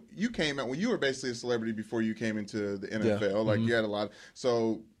 Like you came out when you were basically a celebrity before you came into the NFL. Yeah. Like you had a lot.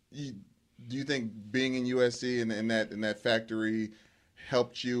 So do you think being in USC and in that factory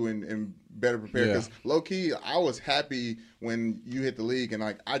helped you and better prepare? Because low key, I was happy when you hit the league and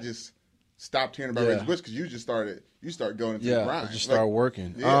like I just stopped hearing about Reggie Bush because you started going into the grind. Just start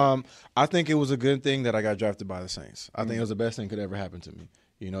working. Yeah. I think it was a good thing that I got drafted by the Saints. I think it was the best thing that could ever happen to me.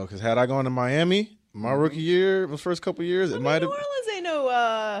 Because had I gone to Miami my rookie year, my first couple years, it might have. New Orleans ain't no.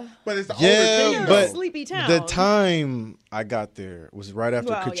 But it's the older team, but sleepy town. the time I got there was right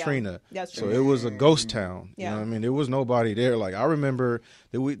after Katrina, That's so true. it was a ghost town. Yeah. You know what I mean? There was nobody there. Like I remember,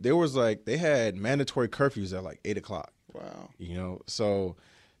 there was like they had mandatory curfews at like 8:00. Wow. So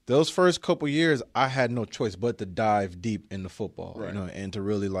those first couple years, I had no choice but to dive deep into football, Right. And to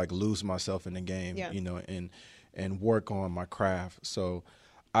really like lose myself in the game, and work on my craft. So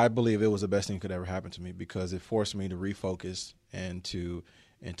I believe it was the best thing that could ever happen to me because it forced me to refocus and to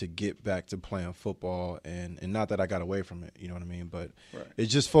get back to playing football and not that I got away from it, you know what I mean? But Right. it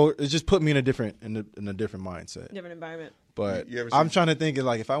just put me in a different mindset. Different environment. But You ever I'm seen- trying to think of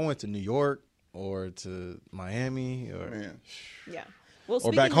like if I went to New York or to Miami or Man. Yeah. Well,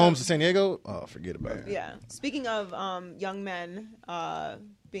 or back home to San Diego, forget about it. Yeah. Speaking of young men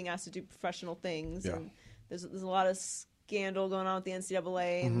being asked to do professional things, Yeah. and there's a lot of scandal going on with the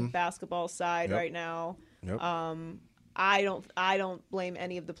NCAA and the basketball side right now. Yep. I don't blame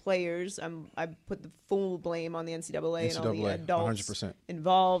any of the players. I put the full blame on the NCAA and all the adults 100%.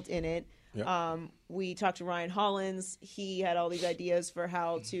 involved in it. Yep. We talked to Ryan Hollins. He had all these ideas for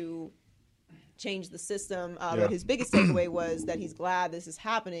how to change the system. But his biggest takeaway was that he's glad this is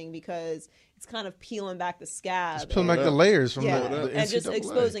happening because it's kind of peeling back the scab. Just peeling back the layers from the and just NCAA.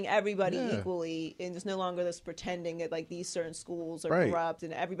 exposing everybody equally, and it's no longer this pretending that like these certain schools are corrupt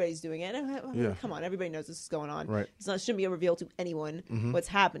and everybody's doing it. And, come on, everybody knows this is going on. Right. It shouldn't be a reveal to anyone what's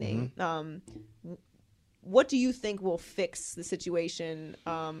happening. What do you think will fix the situation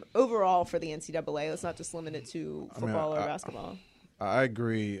overall for the NCAA? Let's not just limit it to football or basketball. I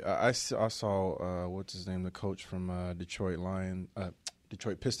agree. I saw what's his name, the coach from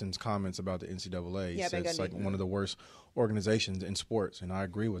Detroit Pistons comments about the NCAA. He said it's like one of the worst organizations in sports, and I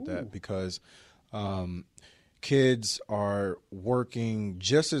agree with that because kids are working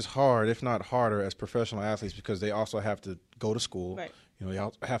just as hard, if not harder, as professional athletes because they also have to go to school. Right. They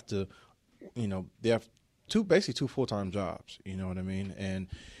also have to, they have basically two full-time jobs. You know what I mean? And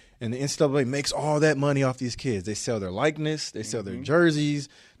the NCAA makes all that money off these kids. They sell their likeness. They sell their jerseys.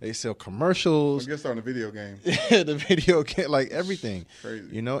 They sell commercials. I guess on the video game. The video game, like everything.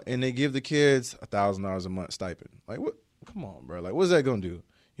 Crazy. And they give the kids $1,000 a month stipend. Like, what? Come on, bro. Like, what's that going to do?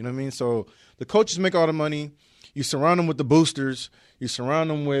 You know what I mean? So the coaches make all the money. You surround them with the boosters. You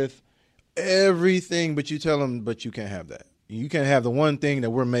surround them with everything, but you tell them, but you can't have that. You can't have the one thing that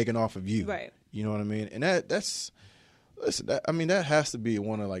we're making off of you. Right. You know what I mean? And that's... Listen, that has to be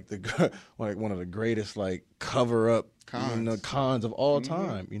one of the greatest like cover up cons of all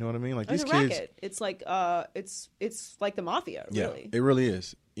time. You know what I mean? Like It's these a kids, racket. It's like it's like the mafia. Really. Yeah, it really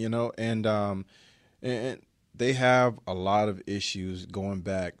is. And they have a lot of issues going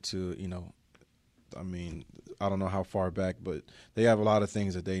back to I don't know how far back, but they have a lot of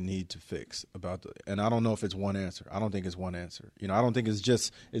things that they need to fix and I don't know if it's one answer. I don't think it's one answer. I don't think it's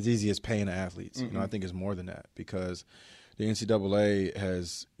just as easy as paying the athletes. I think it's more than that because the NCAA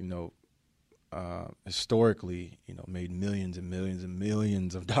has, historically, made millions and millions and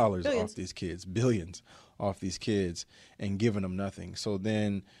millions of dollars off these kids, billions off these kids and giving them nothing. So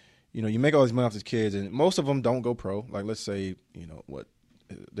then, you make all these money off these kids and most of them don't go pro. Like let's say, what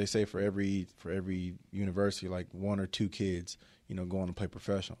they say for every university, like one or two kids, go on to play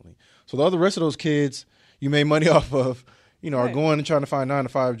professionally. So the rest of those kids you made money off of, are going and trying to find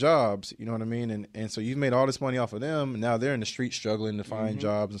 9-to-5 jobs. You know what I mean? And so you've made all this money off of them, and now they're in the street struggling to find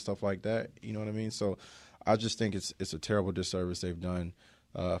jobs and stuff like that. You know what I mean? So I just think it's a terrible disservice they've done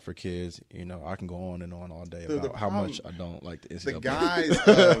for kids. I can go on and on all day about how much I don't like the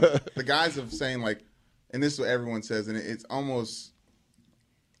NCAA. The guys of saying like, and this is what everyone says, and it's almost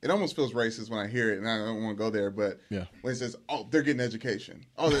it almost feels racist when I hear it, and I don't want to go there. But Yeah. when it says, "Oh, they're getting education,"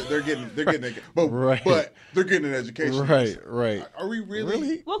 oh, they're getting, but Right. but they're getting an education. Right. Are we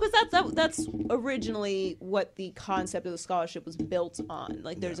really? Well, because that's originally what the concept of the scholarship was built on.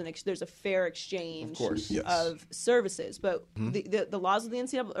 Like, there's there's a fair exchange Of course. Yes. of services, but the laws of the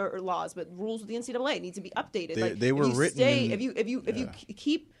NCAA or laws, but rules of the NCAA need to be updated. They were written if you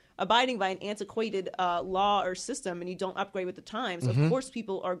keep abiding by an antiquated law or system and you don't upgrade with the times, of course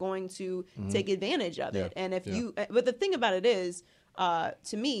people are going to take advantage of it. And if but the thing about it is,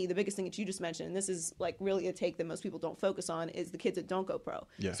 to me, the biggest thing that you just mentioned, and this is like really a take that most people don't focus on, is the kids that don't go pro.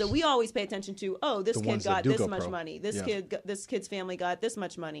 Yes. So we always pay attention to, this The kid ones that got do this go much pro. money, this kid's family got this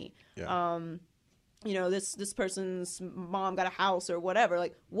much money. Yeah. This person's mom got a house or whatever.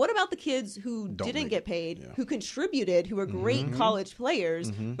 Like, what about the kids who Don't didn't make get it. paid, Yeah. who contributed, who were great college players,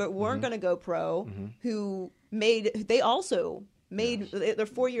 but weren't going to go pro, who they also made their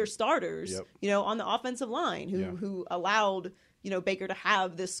 4-year starters, Yep. on the offensive line, Yeah. who allowed, Baker to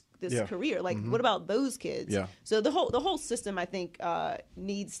have this Yeah. career. Like, what about those kids? Yeah. So the whole system, I think,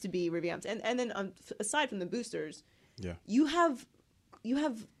 needs to be revamped. And then aside from the boosters, Yeah. you have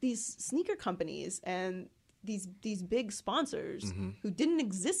these sneaker companies and these big sponsors who didn't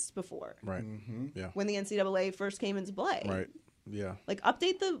exist before Right. Yeah. when the NCAA first came into play. Right. Yeah. Like,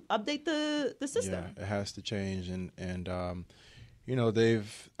 update the system. Yeah, it has to change, and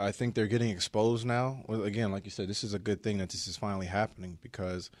I think they're getting exposed now. Well, again, like you said, this is a good thing that this is finally happening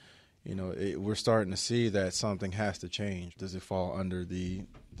because, we're starting to see that something has to change. Does it fall under the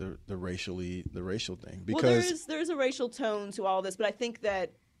racial thing? Because Well, there is a racial tone to all this, but I think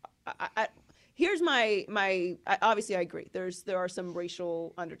that here's my obviously I agree. There are some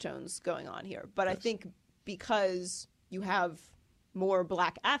racial undertones going on here, but I think because you have more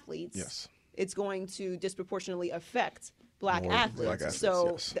black athletes, Yes. it's going to disproportionately affect black More athletes. black athletes,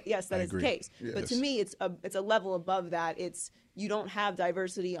 So yes. yes, that I is the agree. case. Yes. But to me, it's a level above that. It's you don't have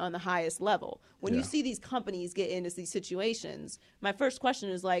diversity on the highest level. When you Yeah. see these companies get into these situations, my first question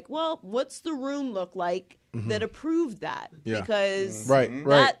is like, well, what's the room look like that approved that? Yeah. Because Right,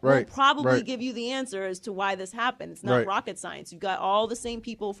 that will right, probably right. give you the answer as to why this happened. It's not Right. rocket science. You've got all the same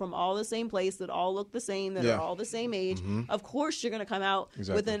people from all the same place that all look the same, that Yeah. are all the same age. Of course, you're going to come out with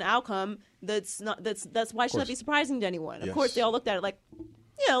Exactly. an outcome that's why should that be surprising to anyone? Of Yes. course, they all looked at it like,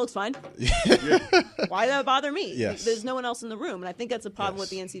 yeah, it looks fine. Why did that bother me? Yes. There's no one else in the room. And I think that's a problem with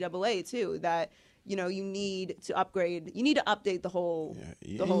the Yes. NCAA, too, that, you need to upgrade. You need to update the whole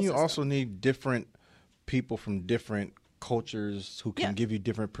and whole you system. also need different people from different cultures who can Yeah. give you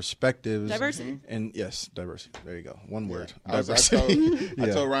different perspectives. Diversity. And yes, diversity. There you go. One word. I Diversity.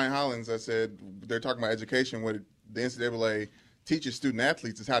 told Ryan Hollins, I said, they're talking about education. What the NCAA teaches student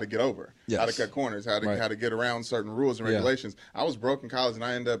athletes is how to get over, Yes. how to cut corners, how to get around certain rules and Yeah. regulations. I was broke in college,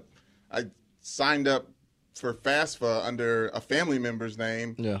 and I signed up for FAFSA under a family member's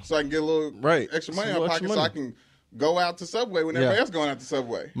name, So I can get a little extra money in my pocket, so I can go out to Subway when everybody else going out to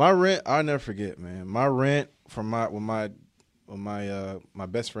Subway. My rent, I'll never forget, man. My rent from my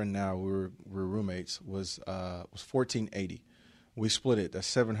best friend now, we're roommates, was $1,480. We split it. That's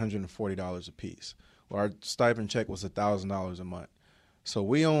 $740 a piece. Well, our stipend check was $1,000 a month. So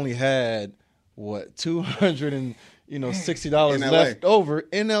we only had $260 In LA. left over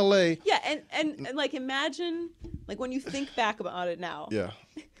in LA. Yeah, and like, imagine, like, when you think back about it now. Yeah.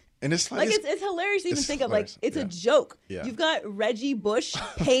 And it's Like, it's hilarious to even it's think of, like, hilarious. it's Yeah. a joke. Yeah. You've got Reggie Bush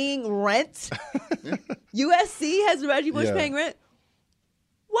paying rent. USC has Reggie Bush Yeah. paying rent.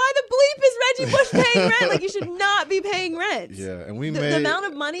 Why the bleep is Reggie Bush paying rent? Like, you should not be paying rent. Yeah, and we the made amount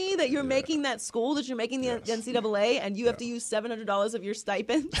of money that you're making that school, that you're making the Yes. NCAA, and you have to use $700 of your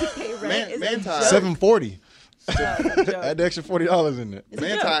stipend to pay rent is a Manti. joke. $740. It's a joke. Add the extra $40 in there. It's a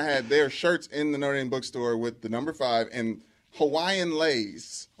Manti joke. had their shirts in the Notre Dame bookstore with the number 5 and Hawaiian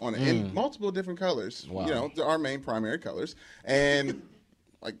lace on it in multiple different colors. Wow. Our main primary colors. And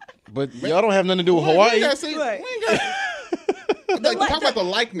like, But y'all don't have nothing to do with we Hawaii. ain't gotta say- Right. we ain't gotta- like, talk about the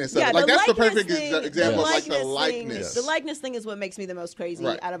likeness of Yeah, it. Like, the that's the likeness perfect thing- example of like the thing- likeness. The likeness thing is what makes me the most crazy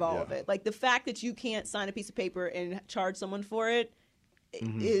Right. out of all Yeah. of it. Like, the fact that you can't sign a piece of paper and charge someone for it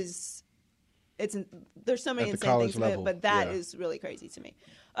is, there's so many At the insane college things to it, level, but that yeah. is really crazy to me.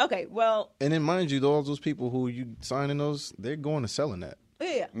 Okay, well, And then mind you, all those people who you signing those, they're going to selling that.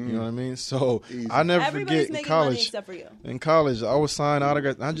 yeah. You know what I mean? So Easy. I never Everybody's forget in making money college. except for you. In college, I was signing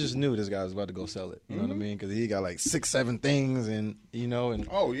autographs. I just knew this guy was about to go sell it. You know what I mean? Because he got like 6-7 things, and and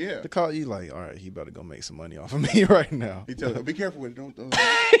Oh, yeah. the college, you like, all right, he better go make some money off of me right now. He tells you, be careful with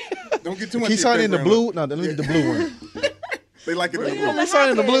it. Don't get too much. He of your signed in the paper blue. No, let me get the blue one. They like it in Well, the you know, blue. the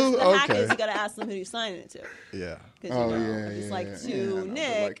signing the hack blue? is- the hack Okay. is you got to ask them who you're signing it to. Yeah. 'Cause, Oh, you know, yeah, if it's yeah, like yeah. to Yeah, I know, but,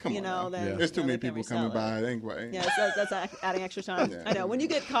 Nick, like, come you on know, now. then There's too you know, many they can't people coming resell it. by. It ain't right. Yeah, so that's adding extra time. Yeah. I know. When you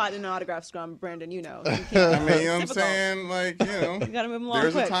get caught in an autograph scrum, Brandon, you know. You I can't, mean, you know what I'm difficult. saying? Like, you know, You got to move them along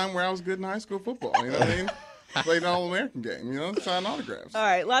there's quick. a time where I was good in high school football. You know what I mean? Played an All-American game, you know, signing autographs. All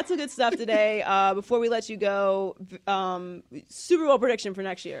right, lots of good stuff today. Before we let you go, Super Bowl prediction for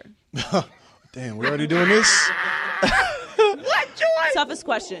next year. Damn, we're already doing this? Toughest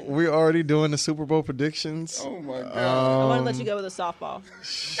question. We're already doing the Super Bowl predictions? Oh, my God. I want to let you go with a softball.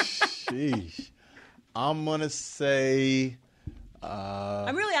 Sheesh. I'm going to say...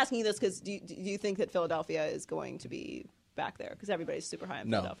 I'm really asking you this because do you think that Philadelphia is going to be back there? Because everybody's super high in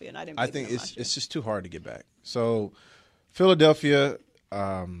No. Philadelphia, and I didn't. I believe in think them it's last year. it's just too hard to get back. So, Philadelphia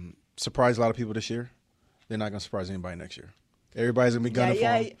surprised a lot of people this year. They're not going to surprise anybody next year. Everybody's going to be gunning for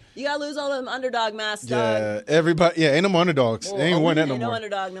them. You got to lose all them underdog masks, dog. Yeah, everybody. Yeah, ain't no more underdogs. Well, they ain't won that no Ain't no more.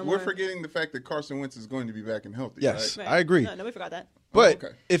 underdog no more. We're forgetting the fact that Carson Wentz is going to be back and healthy, Yes, right? I agree. No, nobody forgot that. But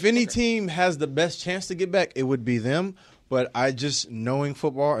okay. if any team has the best chance to get back, it would be them. But I just knowing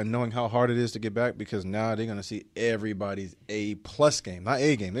football and knowing how hard it is to get back, because now they're going to see everybody's A+ game, not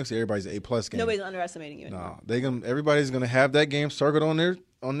A game. They'll see everybody's A+ game. Nobody's underestimating you anymore. No, everybody's going to have that game circled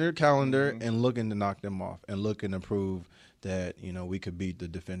on their calendar and looking to knock them off and looking to prove that we could beat the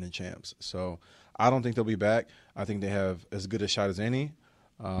defending champs. So I don't think they'll be back. I think they have as good a shot as any,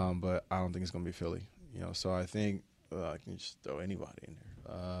 but I don't think it's going to be Philly. So I think I can just throw anybody in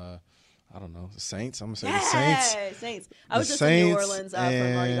there. I don't know, the Saints. I'm gonna say the Saints. Saints. I was just in New Orleans for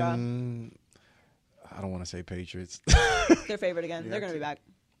Mardi Gras. I don't want to say Patriots. They're favorite again. They're going to be back.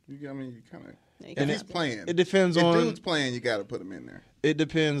 You kind of. You If can't he's have them. playing, It depends if on. dude's playing, you got to put him in there. It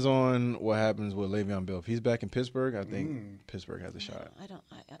depends on what happens with Le'Veon Bell. If he's back in Pittsburgh, I think Pittsburgh has a shot.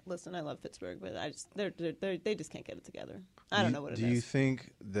 Listen, I love Pittsburgh, but they just can't get it together. I don't know what it is. Do you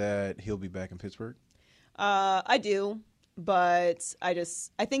think that he'll be back in Pittsburgh? I do, but I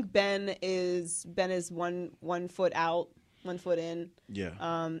think Ben is one foot out, 1 foot in.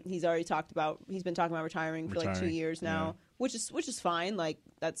 Yeah. He's been talking about retiring for like 2 years now, which is fine. Like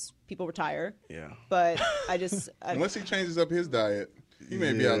that's people retire. Yeah. But Unless he changes up his diet, he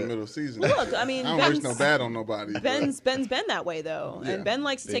may be out in the middle of the season. Look, I mean, I don't wish no bad on nobody. but- Ben's been that way though, Yeah. and Ben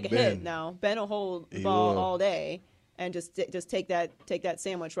likes to Big take a hit Ben. now. Ben will hold the He ball will. all day and just take that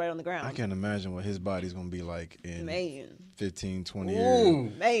sandwich right on the ground. I can't imagine what his body's going to be like in Man, 15, 20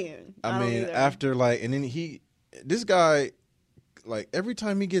 years. man. I don't mean, either. after and then this guy, every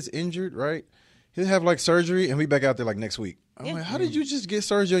time he gets injured, right, he'll have surgery and we back out there next week. I'm Yeah. like, how did you just get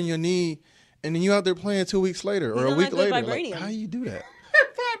surgery on your knee and then you out there playing 2 weeks later or He's a on week that good later? vibranium. How you do that?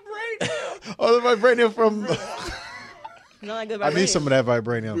 Oh, the vibranium from. Not that good I need vibranium. some of that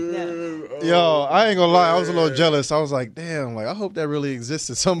vibranium. Yeah. Yo, I ain't gonna lie, I was a little jealous. I was like, damn, I hope that really exists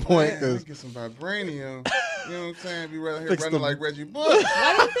at some point. Man, 'cause- get some vibranium. You know what I'm saying? Be right here Fix running the- like Reggie Bush.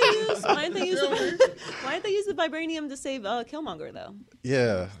 Why didn't they use the vibranium to save Killmonger though?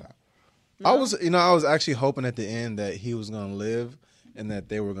 Yeah. I was actually hoping at the end that he was gonna live and that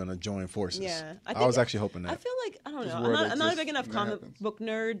they were gonna join forces. Yeah, I was actually hoping that. I feel like I don't This know. world I'm not a exists big enough and that comic happens. book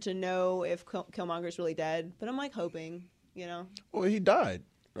nerd to know if Killmonger's really dead, but I'm hoping. Well, he died.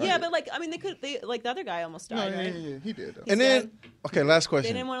 Right? Yeah, but they the other guy almost No, died, yeah, right? yeah, he did. Though. And then, okay, last They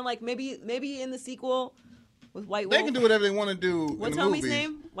question. didn't want to maybe in the sequel with White Wolf. They can do whatever they want to do What's in the homie's movies.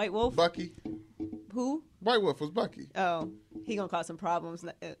 name? White Wolf. Bucky. Who? White Wolf was Bucky. Oh, he gonna cause some problems.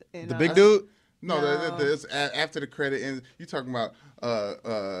 In, The big dude? No, No. it's after the credit ends. You talking about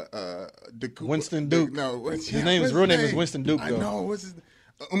Winston Duke. No, His real name is Winston Duke, I though. know. What's his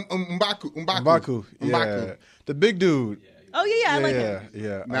M'Baku. Mbaku. Yeah. The big dude. Oh yeah, I like him.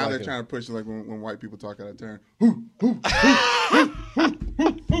 Yeah. Now I they're like trying to push it when white people talk out of turn.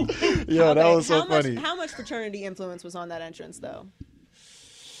 Yeah, that Okay, was so funny. How much fraternity influence was on that entrance, though?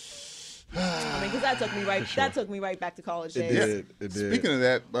 I mean, because that took me right back to college It days. did. Speaking of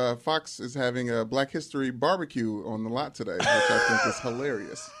that, Fox is having a Black History barbecue on the lot today, which I think is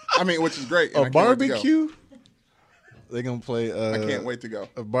hilarious. I mean, which is great. and A I can't wait to go. barbecue? They're going to play. I can't wait to go.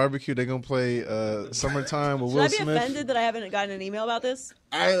 A barbecue. They're going to play Summertime with Should Will I be Smith. offended that I haven't gotten an email about this?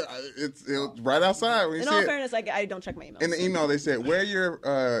 It's right outside. When you In see all it. fairness, I don't check my emails. In the email, they said, "Wear your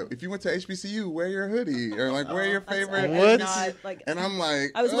if you went to HBCU, wear your hoodie or wear your favorite." What? And I'm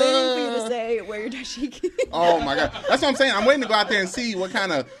like, I was waiting for you to say wear your dashiki. "Oh my god, that's what I'm saying." I'm waiting to go out there and see what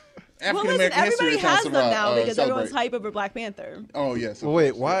kind of Well, African listen, American history everybody they're trying has to them now because celebrate. everyone's hype over Black Panther. Oh yes. of Well, wait,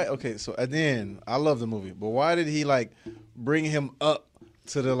 course. why? Okay, so at the end, I love the movie, but why did he bring him up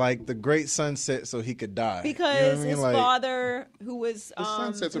to the great sunset so he could die? Because You know what I mean? his father, who was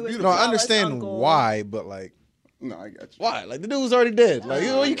sunsets are who was beautiful. No, I T'Challa's understand uncle, why, but No, I got you. Why? Like the dude was already dead. Like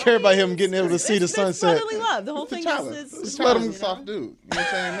you care about him getting able to see the sunset. Brotherly love. The whole thing is T'Challa's let him- a soft dude. You know what I'm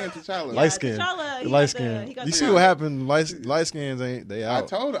saying? Me and T'Challa. Light skin. T'Challa, he Light got skin. he got You the- see what happened? Light skins ain't they I out.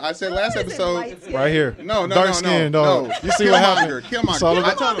 told her. I said last episode. Right here. No, Dark skin, dog. no. You see what happened? Killmonger. So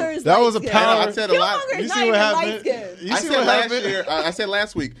I told him. Killmonger's That was a light-skinned. power. I said a lot. Killmonger's You not see what even happened? light-skinned. You I see said what last happened? year. I said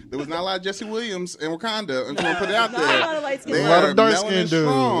last week there was not a lot of Jesse Williams in Wakanda. I'm going to put it out Not a lot there. of light-skinned They A lot are of dark melanin skinned dudes.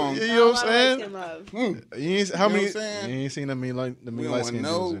 strong. You know what I'm saying? You ain't, how You know many? what I'm saying? You ain't seen them We light don't skinned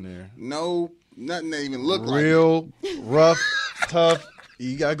want dudes in there. nothing that even look like. Real rough, tough.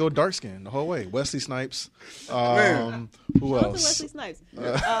 You gotta go dark skin the whole way. Wesley Snipes. Who Shout out to else? Wesley Snipes.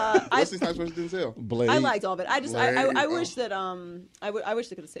 Wesley Snipes versus Denzel. Blade. I liked all of it. I Blade, wish that I wish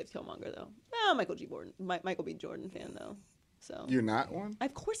they could have saved Killmonger though. Michael B. Jordan fan though. So You're not one?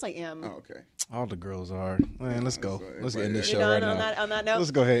 of course I am. Oh, okay. All the girls are. Man, let's go. Let's get in this You show done right on now. that note? Let's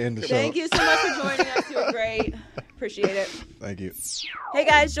go ahead and end the show. Thank you so much for joining us. You were great. Appreciate it. Thank you. Hey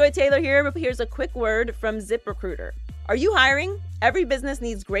guys, Joy Taylor here. But here's a quick word from ZipRecruiter. Are you hiring? Every business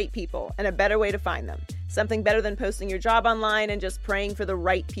needs great people and a better way to find them. Something better than posting your job online and just praying for the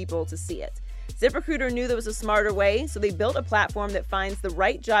right people to see it. ZipRecruiter knew there was a smarter way, so they built a platform that finds the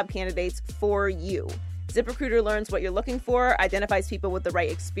right job candidates for you. ZipRecruiter learns what you're looking for, identifies people with the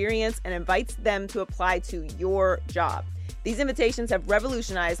right experience, and invites them to apply to your job. These invitations have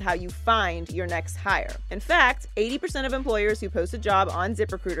revolutionized how you find your next hire. In fact, 80% of employers who post a job on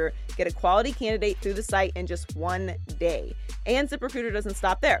ZipRecruiter get a quality candidate through the site in just one day. And ZipRecruiter doesn't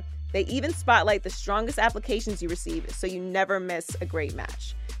stop there. They even spotlight the strongest applications you receive, so you never miss a great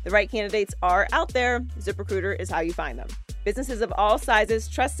match. The right candidates are out there. ZipRecruiter is how you find them. Businesses of all sizes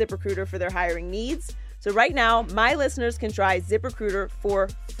trust ZipRecruiter for their hiring needs. So right now, my listeners can try ZipRecruiter for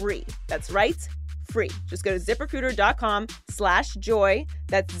free. That's right, free. Just go to ZipRecruiter.com/joy.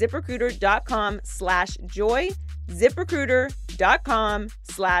 That's ZipRecruiter.com/joy.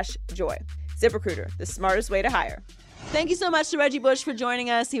 ZipRecruiter.com/joy. ZipRecruiter, the smartest way to hire. Thank you so much to Reggie Bush for joining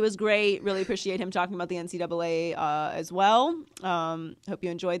us. He was great. Really appreciate him talking about the NCAA as well. Hope you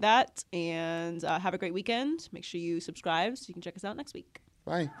enjoyed that. And have a great weekend. Make sure you subscribe so you can check us out next week.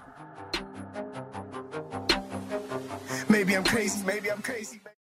 Bye. Maybe I'm crazy.